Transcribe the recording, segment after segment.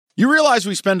You realize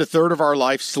we spend a third of our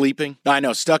life sleeping? I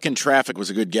know, stuck in traffic was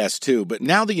a good guess too, but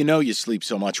now that you know you sleep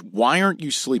so much, why aren't you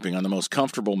sleeping on the most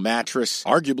comfortable mattress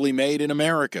arguably made in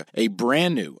America? A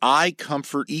brand new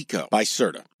iComfort Eco by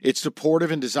Serta. It's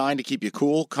supportive and designed to keep you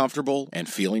cool, comfortable, and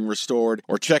feeling restored.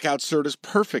 Or check out Serta's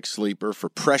Perfect Sleeper for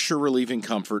pressure-relieving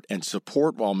comfort and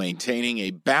support while maintaining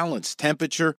a balanced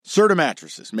temperature. Serta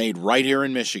mattresses made right here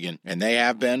in Michigan, and they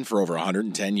have been for over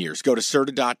 110 years. Go to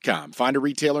Serta.com. Find a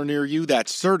retailer near you.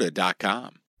 That's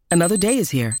Serta.com. Another day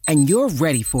is here, and you're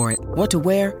ready for it. What to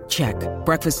wear? Check.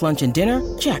 Breakfast, lunch, and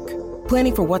dinner? Check.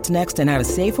 Planning for what's next and how to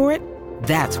save for it?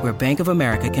 That's where Bank of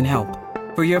America can help.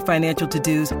 For your financial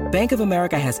to-dos, Bank of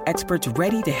America has experts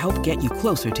ready to help get you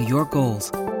closer to your goals.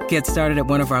 Get started at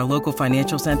one of our local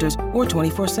financial centers or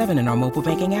 24/7 in our mobile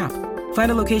banking app.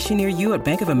 Find a location near you at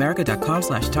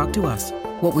bankofamerica.com/talktous.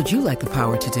 What would you like the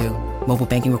power to do? Mobile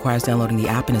banking requires downloading the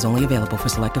app and is only available for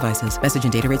select devices. Message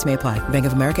and data rates may apply. Bank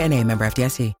of America N.A., member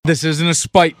FDIC. This isn't a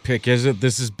spite pick, is it?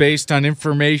 This is based on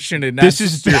information and not This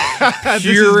is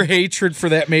pure hatred for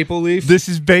that Maple Leaf? This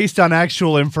is based on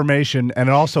actual information,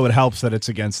 and also it helps that it's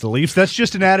against the Leafs. That's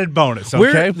just an added bonus,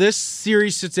 okay? This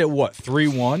series sits at what,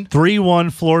 3-1?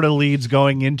 3-1 Florida leads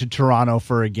going into Toronto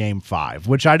for a Game 5,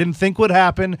 which I didn't think would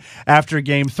happen after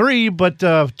Game 3, but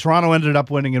Toronto ended up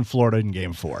winning in Florida in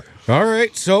Game 4. All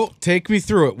right, so take me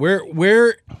through it.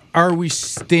 Where are we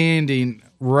standing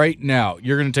right now?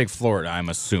 You're going to take Florida, I'm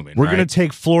assuming. We're going to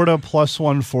take Florida plus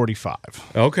 145.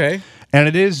 Okay. And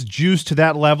it is juiced to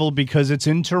that level because it's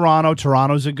in Toronto.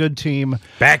 Toronto's a good team.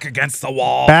 Back against the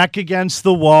wall. Back against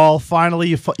the wall.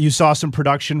 Finally, you saw some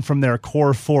production from their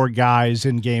core 4 guys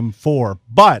in Game 4.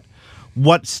 But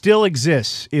what still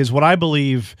exists is what I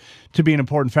believe to be an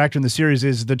important factor in the series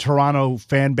is the Toronto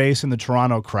fan base and the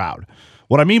Toronto crowd.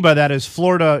 What I mean by that is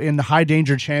Florida in the high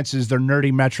danger chances, their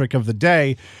nerdy metric of the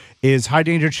day, is high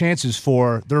danger chances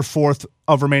for their 4th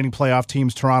of remaining playoff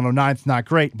teams. Toronto 9th, not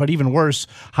great, but even worse,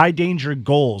 high danger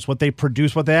goals, what they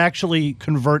produce, what they actually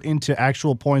convert into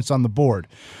actual points on the board.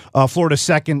 Florida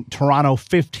 2nd, Toronto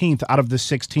 15th out of the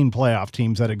 16 playoff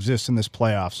teams that exist in this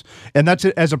playoffs. And that's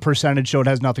as a percentage, so it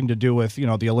has nothing to do with,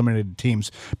 the eliminated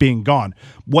teams being gone.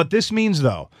 What this means,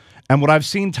 though, and what I've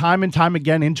seen time and time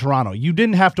again in Toronto, you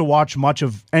didn't have to watch much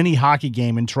of any hockey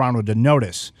game in Toronto to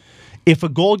notice. If a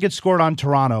goal gets scored on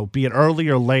Toronto, be it early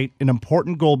or late, an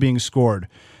important goal being scored,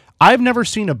 I've never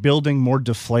seen a building more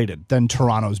deflated than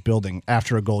Toronto's building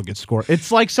after a goal gets scored.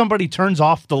 It's like somebody turns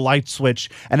off the light switch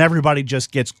and everybody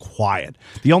just gets quiet.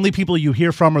 The only people you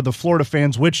hear from are the Florida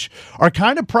fans, which are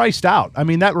kind of priced out. I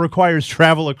mean, that requires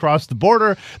travel across the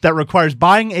border. That requires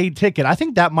buying a ticket. I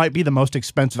think that might be the most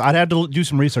expensive. I'd have to do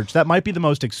some research. That might be the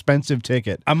most expensive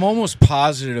ticket. I'm almost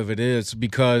positive it is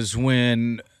because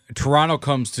when Toronto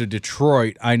comes to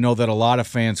Detroit, I know that a lot of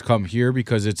fans come here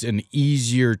because it's an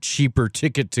easier, cheaper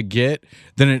ticket to get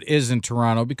than it is in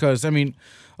Toronto because,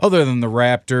 other than the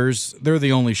Raptors, they're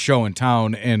the only show in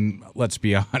town, and let's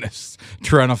be honest,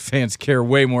 Toronto fans care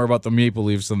way more about the Maple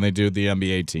Leafs than they do the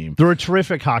NBA team. They're a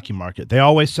terrific hockey market. They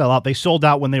always sell out. They sold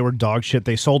out when they were dog shit.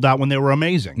 They sold out when they were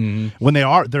amazing.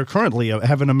 Mm-hmm. They're currently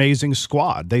have an amazing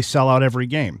squad. They sell out every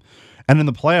game. And in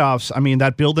the playoffs,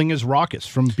 that building is raucous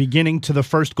from beginning to the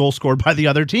first goal scored by the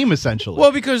other team, essentially.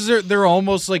 Well, because they're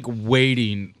almost like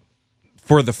waiting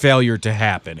for the failure to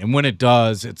happen. And when it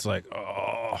does, it's like,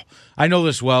 oh. I know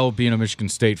this well, being a Michigan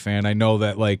State fan. I know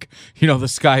that, the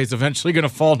sky is eventually going to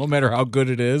fall no matter how good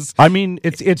it is.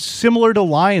 It's similar to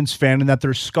Lions fan in that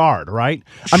they're scarred, right?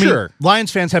 Sure.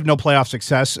 Lions fans have no playoff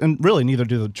success, and really neither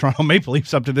do the Toronto Maple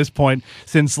Leafs up to this point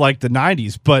since, the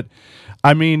 90s. But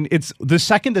it's the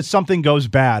second that something goes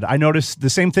bad. I notice the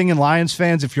same thing in Lions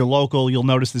fans. If you're local, you'll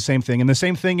notice the same thing. And the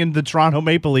same thing in the Toronto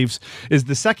Maple Leafs is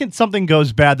the second something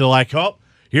goes bad, they're like, oh,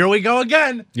 here we go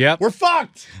again. Yep. We're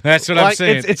fucked. That's what I'm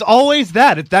saying. It's always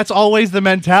that. That's always the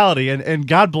mentality. And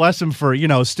God bless him for,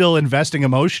 still investing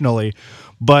emotionally.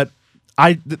 But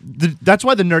that's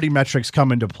why the nerdy metrics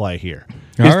come into play here.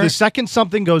 The second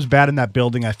something goes bad in that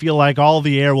building, I feel like all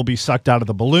the air will be sucked out of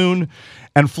the balloon,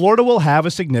 and Florida will have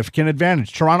a significant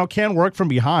advantage. Toronto can work from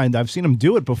behind. I've seen them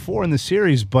do it before in the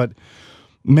series, but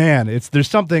man, there's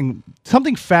something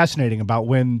fascinating about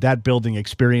when that building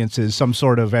experiences some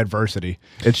sort of adversity.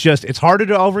 It's harder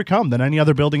to overcome than any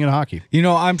other building in hockey.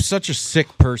 I'm such a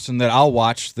sick person that I'll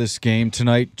watch this game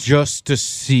tonight just to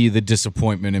see the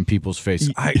disappointment in people's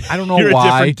faces. I don't know You're why.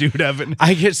 You're a different dude, Evan.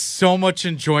 I get so much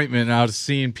enjoyment out of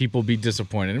seeing people be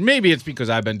disappointed. And maybe it's because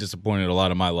I've been disappointed a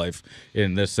lot of my life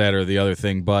in this, that, or the other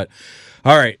thing, but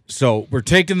all right, so we're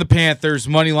taking the Panthers.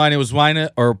 Moneyline, it was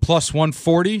plus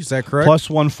 140, is that correct? Plus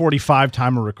 145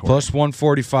 time of recording. Plus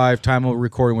 145 time of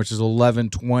recording, which is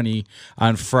 11:20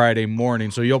 on Friday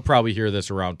morning. So you'll probably hear this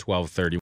around 12:30.